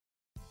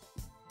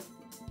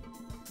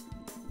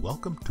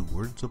Welcome to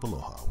Words of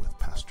Aloha with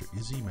Pastor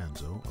Isidoro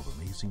Manzo of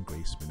Amazing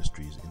Grace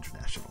Ministries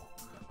International.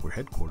 We're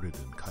headquartered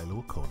in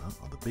Kailua-Kona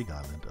on the Big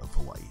Island of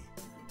Hawaii.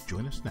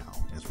 Join us now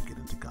as we get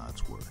into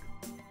God's Word.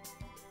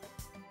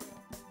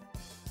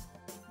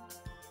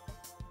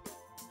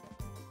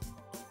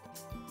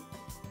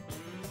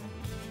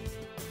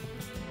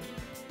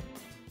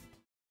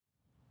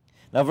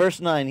 Now verse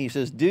 9, he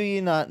says, "Do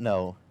ye not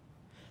know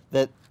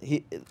that,"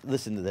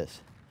 listen to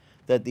this,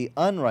 "that the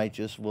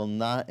unrighteous will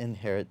not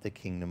inherit the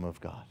kingdom of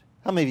God."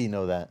 How many of you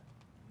know that?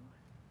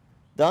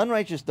 The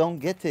unrighteous don't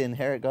get to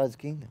inherit God's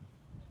kingdom.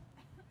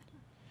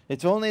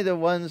 It's only the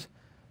ones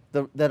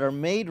that are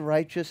made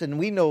righteous. And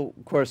we know,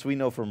 of course, we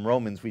know from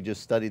Romans. We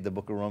just studied the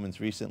book of Romans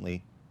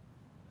recently.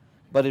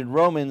 But in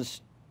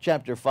Romans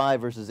chapter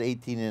 5, verses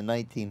 18 and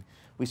 19,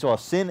 we saw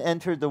sin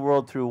entered the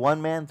world through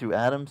one man, through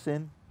Adam's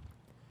sin.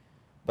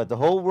 But the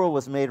whole world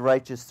was made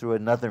righteous through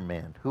another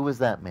man. Who was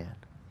that man?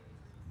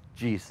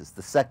 Jesus,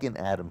 the second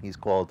Adam, he's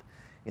called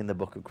in the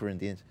book of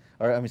Corinthians,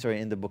 or I'm sorry,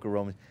 in the book of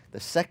Romans. The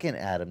second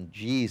Adam,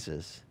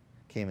 Jesus,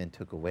 came and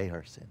took away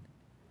our sin.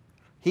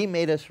 He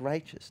made us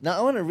righteous. Now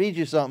I want to read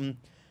you something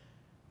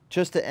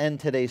just to end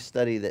today's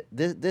study. That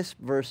this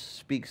verse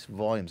speaks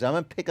volumes. I'm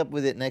going to pick up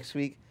with it next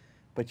week,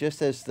 but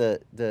just as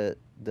the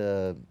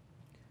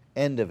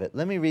end of it,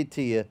 let me read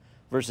to you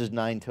verses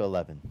 9 to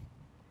 11.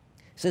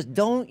 It says,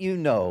 "Don't you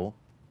know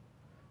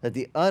that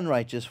the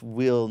unrighteous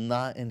will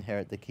not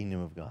inherit the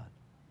kingdom of God?"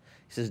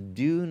 He says,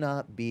 "Do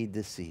not be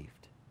deceived."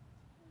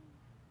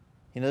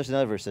 You know, there's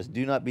another verse that says,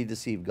 "Do not be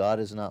deceived. God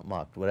is not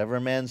mocked. Whatever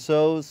a man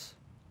sows,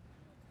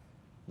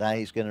 that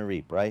he's going to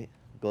reap," right?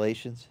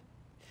 Galatians.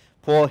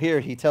 Paul here,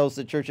 he tells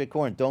the church at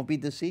Corinth, don't be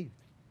deceived.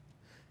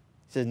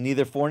 He says,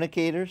 "Neither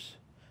fornicators,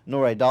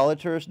 nor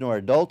idolaters, nor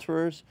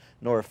adulterers,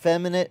 nor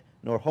effeminate,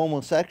 nor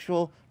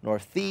homosexual, nor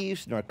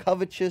thieves, nor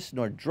covetous,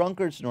 nor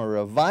drunkards, nor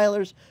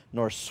revilers,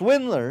 nor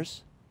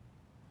swindlers."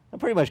 That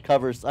pretty much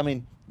covers,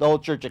 the whole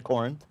church at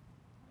Corinth.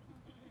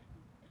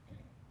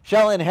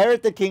 "Shall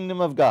inherit the kingdom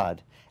of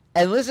God."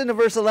 And listen to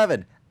verse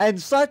 11.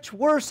 "And such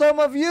were some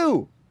of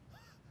you."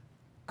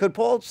 Could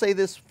Paul say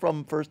this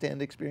from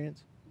firsthand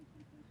experience?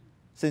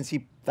 Since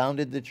he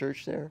founded the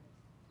church there?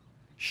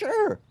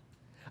 Sure.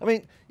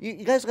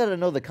 You guys got to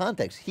know the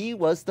context. He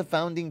was the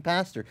founding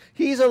pastor.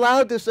 He's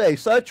allowed to say,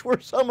 such were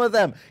some of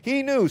them.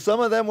 He knew some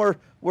of them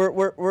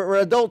were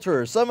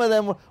adulterers. Some of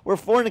them were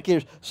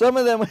fornicators. Some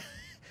of them...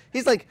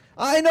 He's like,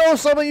 I know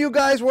some of you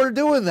guys were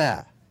doing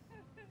that.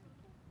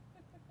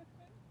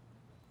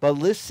 But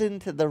listen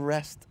to the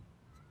rest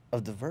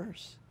of the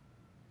verse.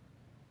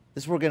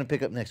 This is what we're going to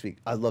pick up next week.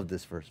 I love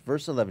this verse.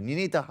 Verse 11. You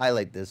need to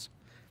highlight this.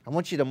 I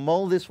want you to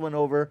mull this one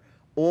over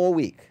all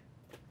week.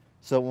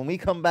 So when we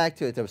come back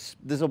to it, this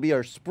will be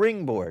our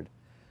springboard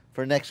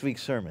for next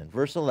week's sermon.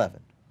 Verse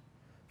 11.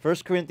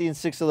 1 Corinthians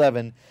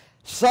 6:11.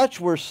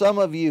 "Such were some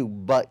of you,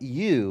 but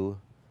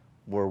you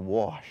were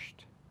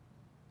washed.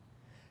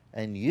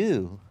 And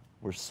you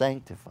were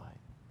sanctified.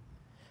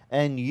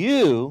 And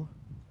you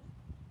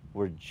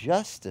were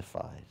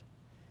justified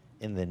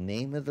in the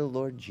name of the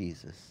Lord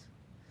Jesus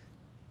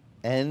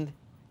and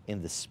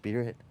in the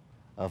Spirit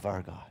of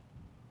our God."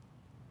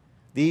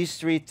 These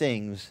three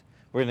things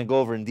we're going to go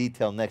over in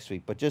detail next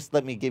week, but just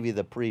let me give you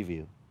the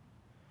preview.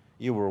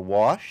 You were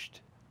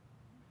washed.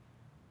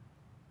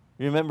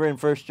 Remember in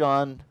 1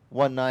 John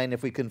 1:9,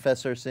 if we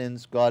confess our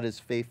sins, God is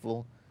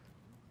faithful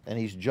and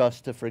he's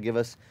just to forgive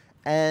us.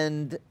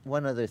 And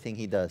one other thing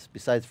he does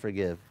besides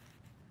forgive.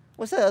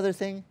 What's that other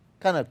thing?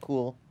 Kind of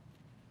cool.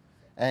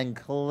 "And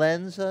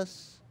cleanse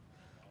us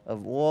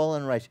of all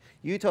unrighteousness."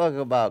 You talk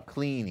about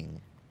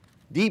cleaning,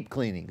 deep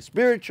cleaning,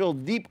 spiritual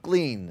deep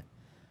clean,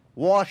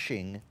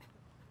 washing.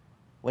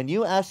 When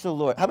you ask the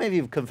Lord, how many of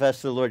you have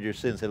confessed to the Lord your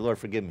sins and said, "Lord,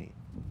 forgive me"?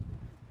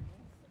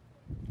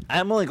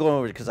 I'm only going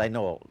over it because I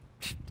know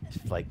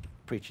it's like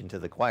preaching to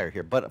the choir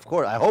here, but of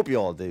course, I hope you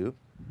all do.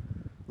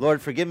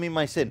 "Lord, forgive me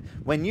my sin."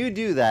 When you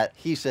do that,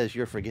 he says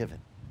you're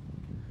forgiven.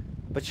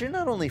 But you're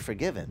not only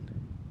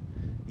forgiven,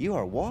 you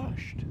are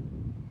washed.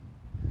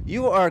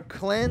 You are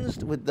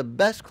cleansed with the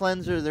best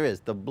cleanser there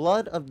is, the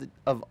blood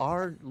of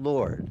our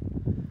Lord.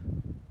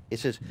 It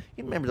says,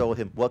 you remember the old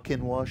hymn, "What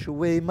can wash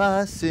away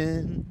my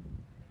sin?"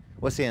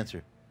 What's the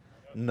answer?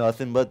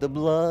 Nothing but the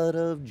blood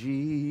of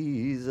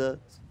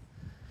Jesus.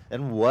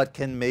 "And what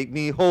can make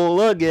me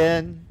whole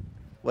again?"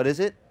 What is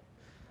it?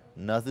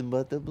 Nothing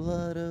but the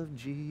blood of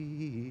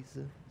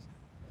Jesus.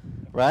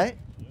 Right?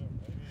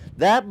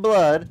 That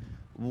blood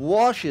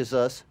washes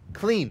us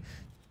clean.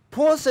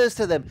 Paul says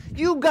to them,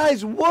 you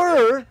guys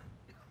were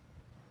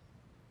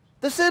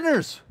the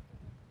sinners.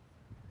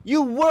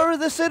 You were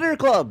the sinner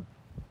club.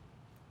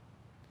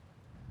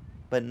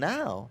 But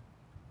now,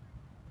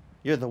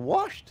 you're the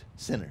washed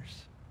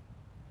sinners.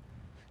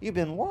 You've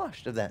been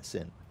washed of that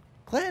sin.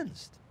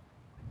 Cleansed.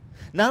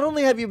 Not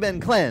only have you been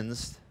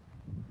cleansed,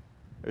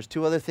 there's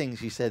two other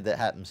things he said that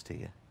happens to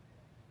you.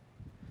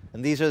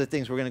 And these are the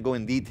things we're going to go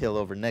in detail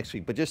over next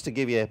week. But just to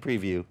give you a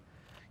preview,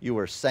 you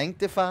were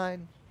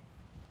sanctified.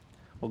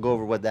 We'll go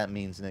over what that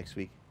means next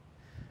week.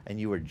 And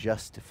you were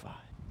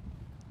justified.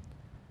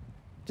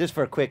 Just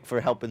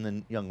for helping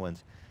the young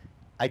ones.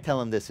 I tell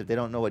them this, if they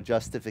don't know what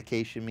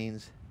justification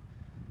means,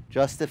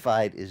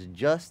 justified is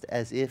just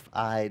as if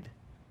I'd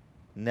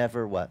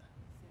never what?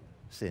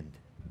 Sinned.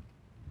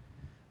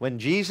 When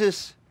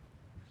Jesus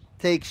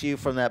takes you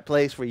from that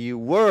place where you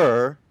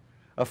were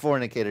a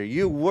fornicator,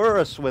 you were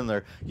a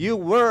swindler, you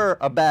were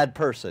a bad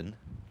person,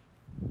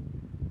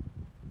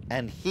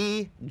 and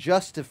he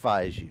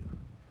justifies you.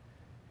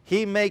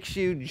 He makes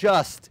you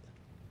just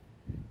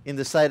in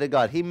the sight of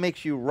God. He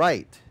makes you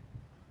right.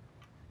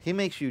 He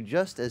makes you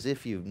just as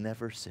if you've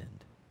never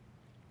sinned.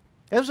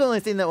 That's the only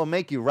thing that will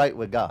make you right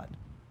with God,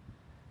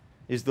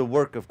 is the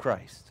work of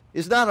Christ.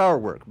 It's not our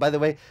work. By the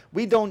way,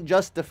 we don't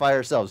justify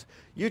ourselves.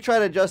 You try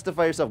to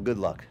justify yourself, good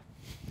luck.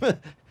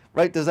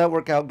 Right? Does that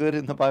work out good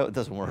in the Bible? It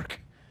doesn't work.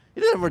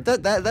 It doesn't work.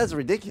 That's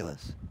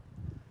ridiculous.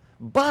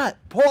 But,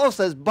 Paul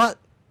says, but.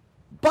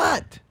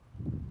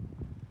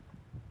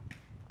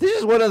 This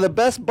is one of the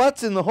best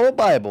buts in the whole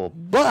Bible.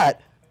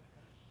 But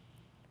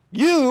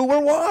you were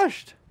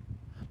washed.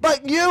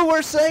 But you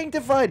were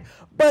sanctified.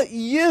 But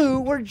you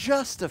were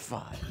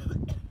justified.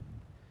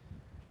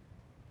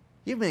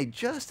 You made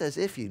just as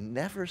if you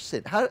never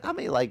sinned. How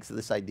many likes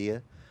this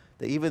idea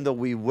that even though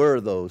we were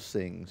those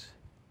things,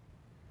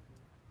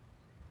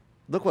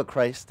 look what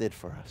Christ did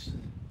for us.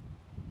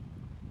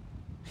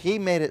 He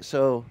made it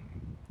so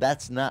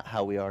that's not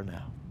how we are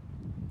now.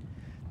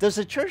 Does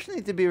the church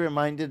need to be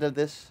reminded of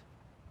this?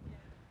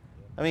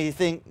 I mean, you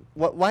think,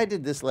 why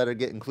did this letter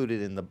get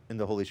included in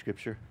the Holy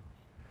Scripture?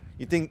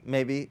 You think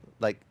maybe,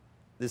 like,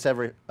 this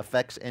ever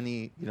affects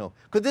any,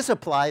 could this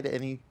apply to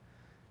any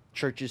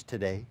churches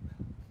today?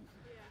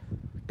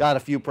 Got a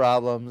few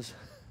problems,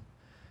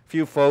 a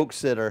few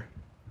folks that are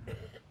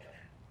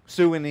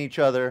suing each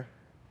other,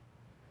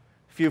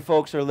 a few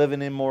folks are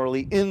living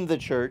immorally in the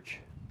church.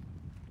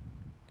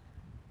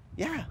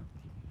 Yeah.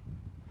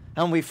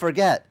 And we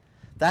forget,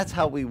 that's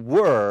how we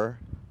were,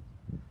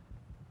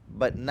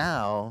 but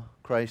now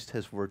Christ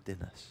has worked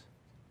in us.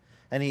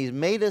 And he's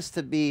made us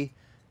to be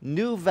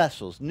new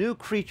vessels, new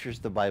creatures,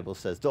 the Bible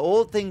says. The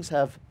old things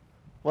have,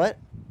 what?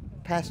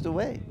 Passed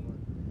away.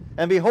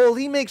 And behold,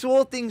 he makes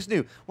all things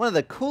new. One of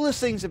the coolest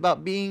things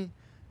about being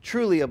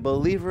truly a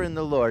believer in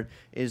the Lord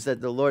is that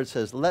the Lord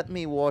says, let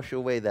me wash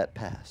away that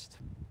past.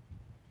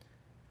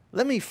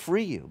 Let me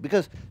free you.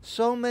 Because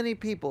so many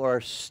people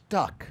are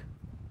stuck.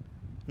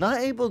 Not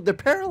able, they're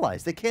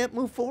paralyzed. They can't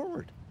move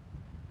forward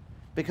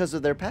because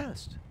of their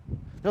past.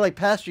 They're like,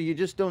 Pastor, you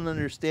just don't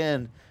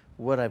understand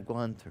what I've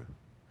gone through.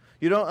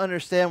 You don't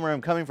understand where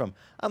I'm coming from.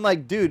 I'm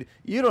like, dude,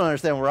 you don't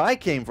understand where I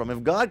came from.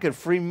 If God could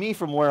free me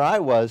from where I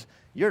was,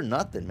 you're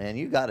nothing, man.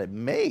 You got it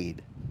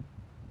made.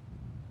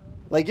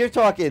 Like, you're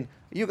talking,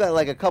 you got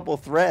like a couple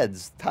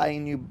threads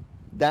tying you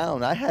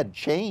down. I had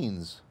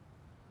chains,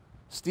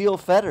 steel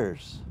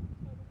fetters,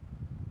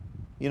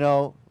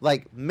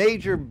 like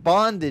major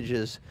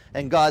bondages.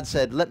 And God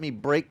said, let me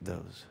break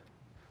those.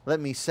 Let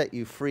me set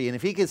you free. And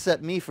if he could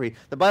set me free,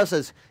 the Bible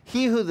says,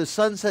 he who the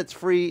Son sets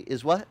free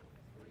is what?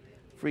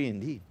 Free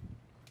indeed.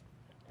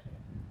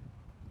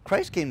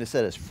 Christ came to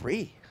set us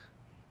free.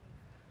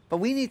 But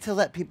we need to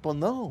let people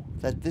know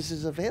that this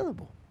is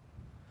available.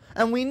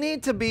 And we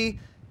need to be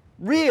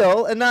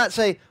real and not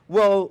say,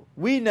 well,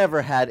 we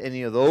never had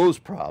any of those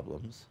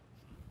problems.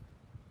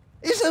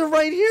 He said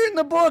right here in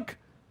the book.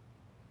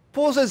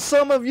 Paul says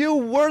some of you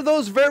were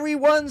those very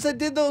ones that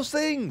did those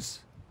things.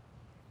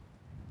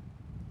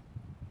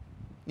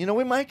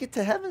 We might get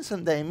to heaven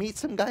someday and meet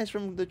some guys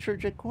from the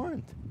church at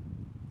Corinth.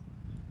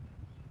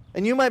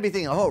 And you might be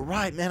thinking, oh,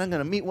 right, man, I'm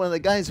going to meet one of the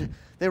guys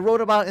they wrote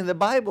about in the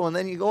Bible. And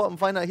then you go up and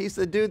find out he's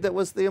the dude that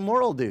was the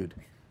immoral dude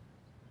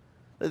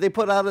that they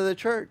put out of the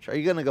church. Are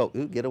you going to go,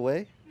 ooh, get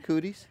away,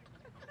 cooties?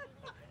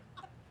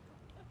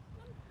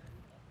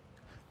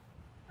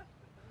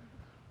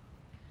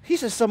 He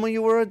says some of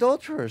you were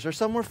adulterers, or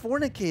some were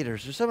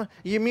fornicators, or some.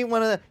 You meet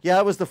one of the, yeah,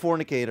 I was the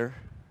fornicator.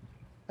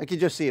 I could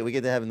just see it. We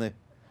get to heaven.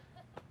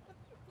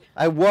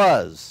 I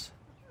was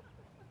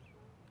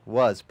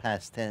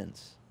past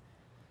tense,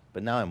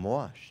 but now I'm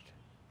washed.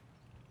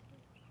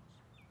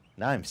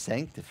 Now I'm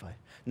sanctified.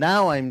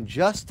 Now I'm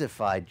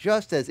justified,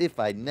 just as if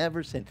I'd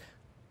never sinned.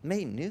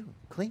 Made new,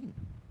 clean.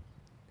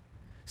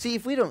 See,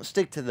 if we don't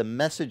stick to the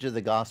message of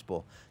the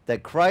gospel,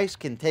 that Christ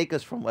can take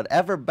us from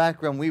whatever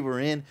background we were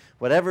in,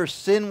 whatever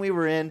sin we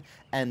were in,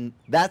 and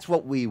that's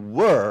what we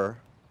were,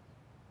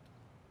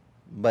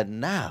 but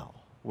now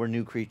we're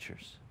new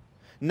creatures.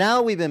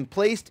 Now we've been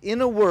placed in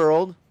a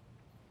world,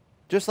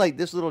 just like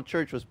this little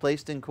church was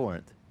placed in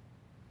Corinth.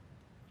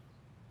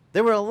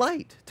 They were a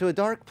light to a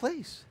dark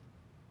place.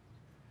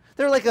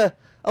 They're like a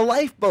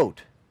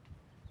lifeboat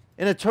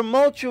in a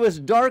tumultuous,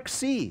 dark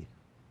sea.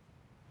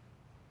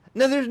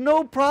 Now, there's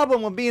no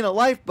problem with being a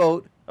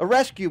lifeboat, a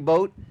rescue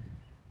boat,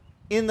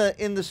 in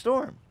the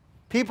storm.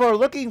 People are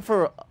looking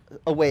for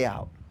a way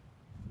out.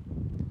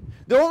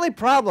 The only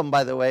problem,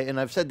 by the way, and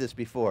I've said this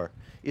before,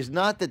 is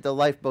not that the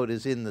lifeboat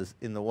is in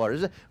the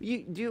water.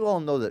 Do you all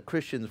know that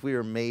Christians, we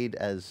are made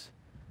as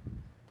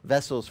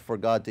vessels for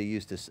God to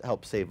use to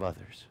help save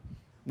others?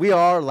 We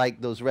are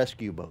like those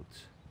rescue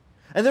boats.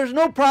 And there's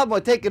no problem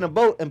with taking a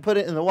boat and put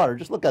it in the water.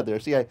 Just look out there.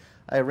 See, I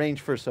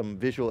arranged for some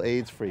visual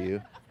aids for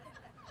you.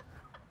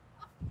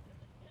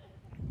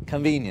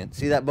 Convenient.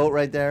 See that boat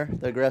right there,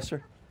 the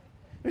aggressor?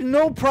 There's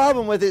no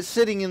problem with it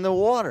sitting in the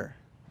water.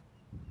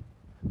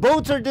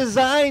 Boats are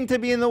designed to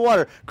be in the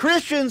water.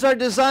 Christians are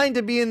designed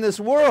to be in this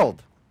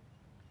world.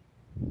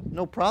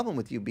 No problem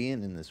with you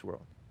being in this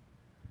world.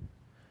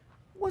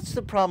 What's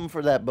the problem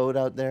for that boat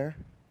out there?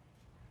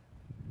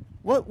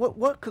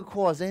 What could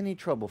cause any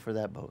trouble for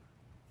that boat?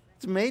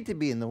 It's made to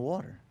be in the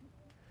water.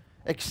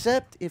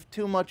 Except if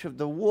too much of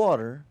the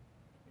water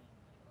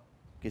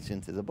gets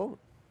into the boat.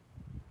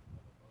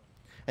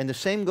 And the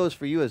same goes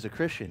for you as a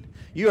Christian.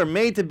 You are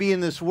made to be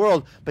in this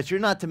world, but you're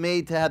not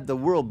made to have the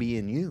world be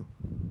in you.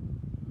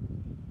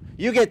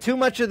 You get too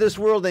much of this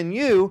world in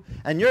you,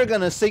 and you're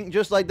going to sink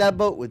just like that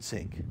boat would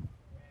sink.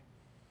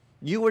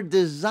 You were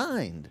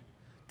designed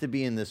to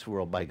be in this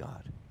world by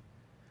God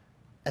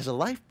as a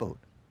lifeboat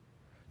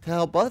to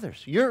help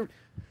others.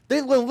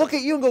 They will look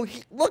at you and go,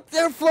 look,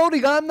 they're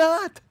floating, I'm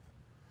not.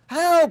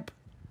 Help!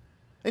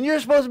 And you're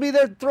supposed to be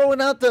there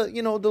throwing out the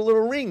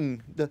little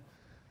ring.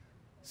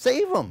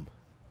 Save them.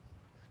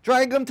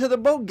 Drag them to the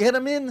boat. Get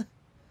them in.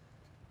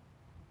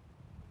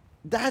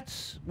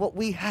 That's what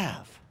we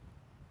have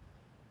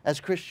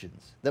as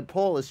Christians that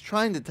Paul is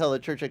trying to tell the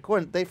church at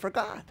Corinth. They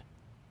forgot.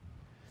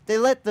 They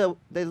let the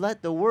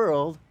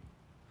world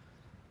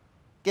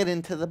get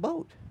into the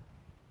boat.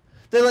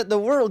 They let the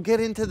world get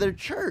into their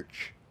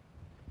church.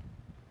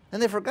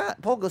 And they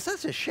forgot. Paul goes,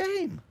 that's a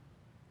shame.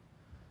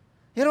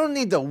 You don't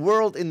need the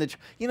world in the church.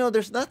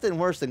 There's nothing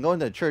worse than going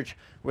to a church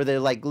where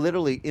they're like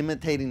literally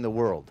imitating the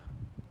world.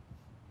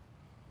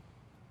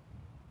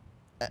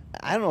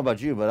 I don't know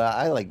about you, but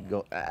I like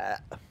go.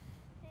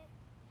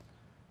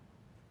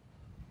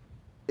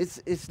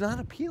 It's not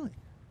appealing.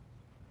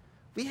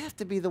 We have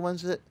to be the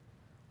ones that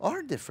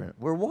are different.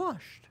 We're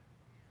washed.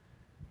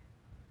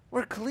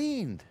 We're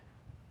cleaned.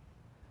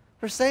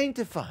 We're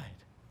sanctified.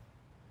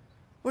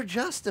 We're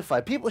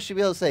justified. People should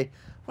be able to say,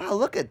 wow,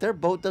 look at their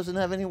boat doesn't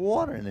have any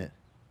water in it.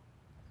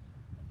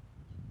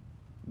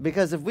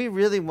 Because if we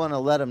really want to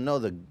let them know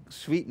the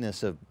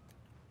sweetness of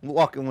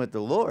walking with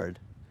the Lord,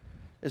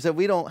 is that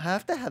we don't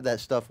have to have that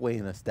stuff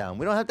weighing us down.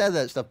 We don't have to have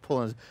that stuff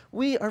pulling us.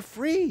 We are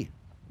free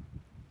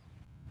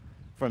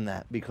from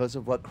that because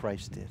of what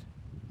Christ did.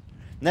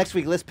 Next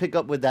week, let's pick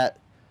up with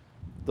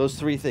those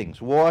three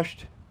things.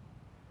 Washed,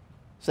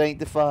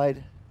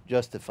 sanctified,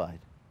 justified.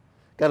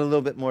 Got a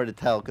little bit more to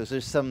tell because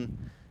there's some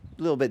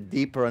little bit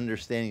deeper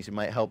understandings that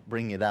might help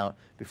bring it out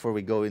before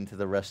we go into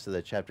the rest of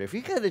the chapter. If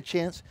you get a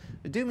chance,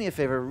 do me a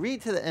favor,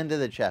 read to the end of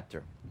the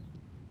chapter.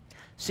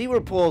 See where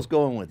Paul's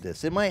going with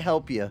this. It might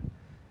help you,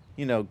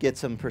 get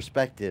some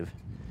perspective.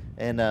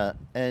 And I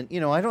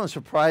don't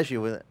surprise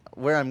you with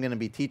where I'm going to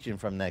be teaching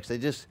from next. I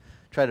just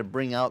try to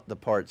bring out the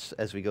parts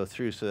as we go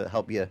through so that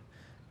help you,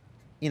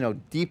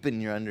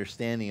 deepen your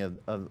understanding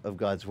of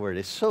God's Word.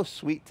 It's so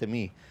sweet to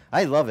me.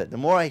 I love it. The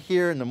more I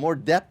hear and the more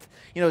depth,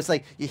 it's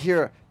like you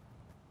hear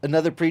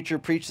another preacher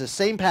preach the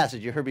same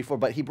passage you heard before,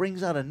 but he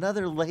brings out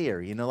another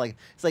layer,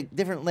 it's like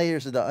different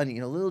layers of the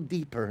onion, a little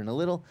deeper and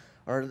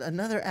or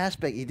another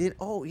aspect he did.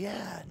 Oh,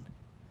 yeah.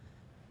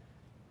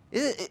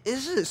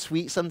 Isn't it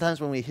sweet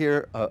sometimes when we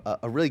hear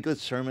a really good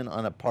sermon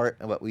on a part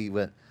of what we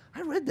went,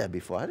 I read that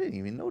before. I didn't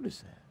even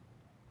notice that.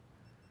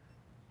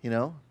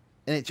 And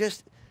it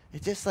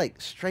just like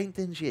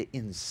strengthens you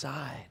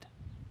inside.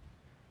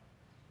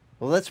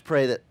 Well, let's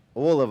pray that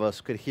all of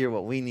us could hear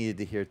what we needed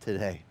to hear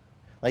today.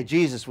 Like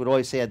Jesus would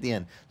always say at the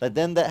end, let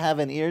them that have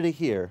an ear to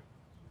hear,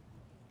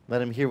 let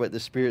them hear what the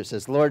Spirit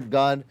says. Lord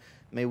God,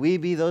 may we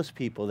be those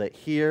people that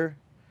hear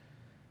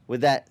with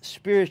that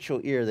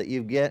spiritual ear that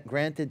you've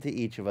granted to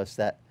each of us,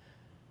 that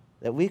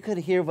we could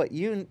hear what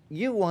you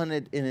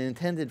wanted and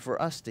intended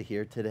for us to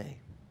hear today.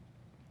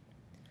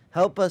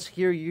 Help us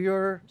hear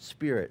your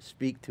Spirit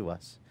speak to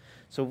us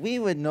so we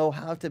would know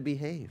how to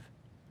behave.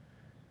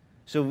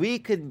 So we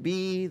could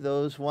be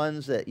those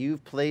ones that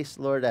you've placed,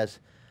 Lord, as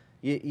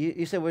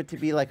you said we're to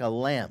be like a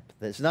lamp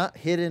that's not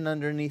hidden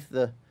underneath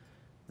the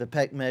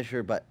peck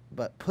measure, but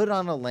put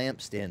on a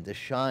lampstand to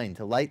shine,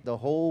 to light the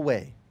whole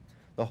way,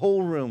 the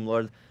whole room,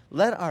 Lord.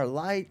 Let our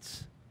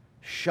lights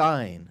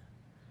shine,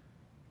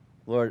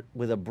 Lord,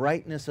 with the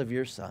brightness of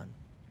your Son.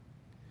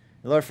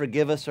 Lord,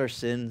 forgive us our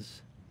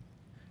sins.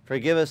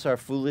 Forgive us our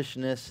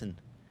foolishness, and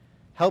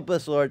help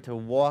us, Lord, to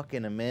walk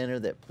in a manner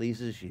that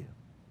pleases you.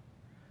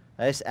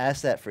 I just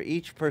ask that for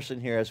each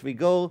person here as we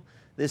go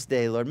this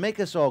day, Lord. Make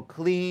us all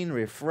clean,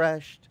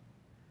 refreshed,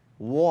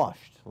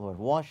 washed. Lord,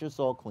 wash us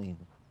all clean.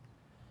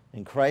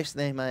 In Christ's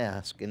name I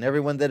ask. And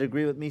everyone that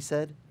agree with me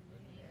said,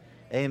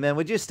 Amen.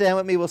 Would you stand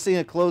with me? We'll sing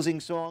a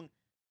closing song.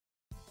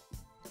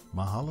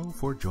 Mahalo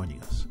for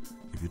joining us.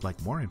 If you'd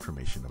like more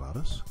information about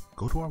us,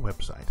 go to our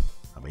website,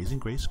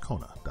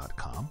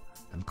 AmazingGraceKona.com,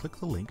 and click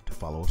the link to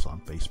follow us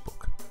on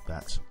Facebook.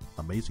 That's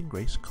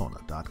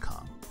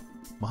AmazingGraceKona.com.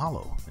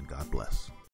 Mahalo, and God bless.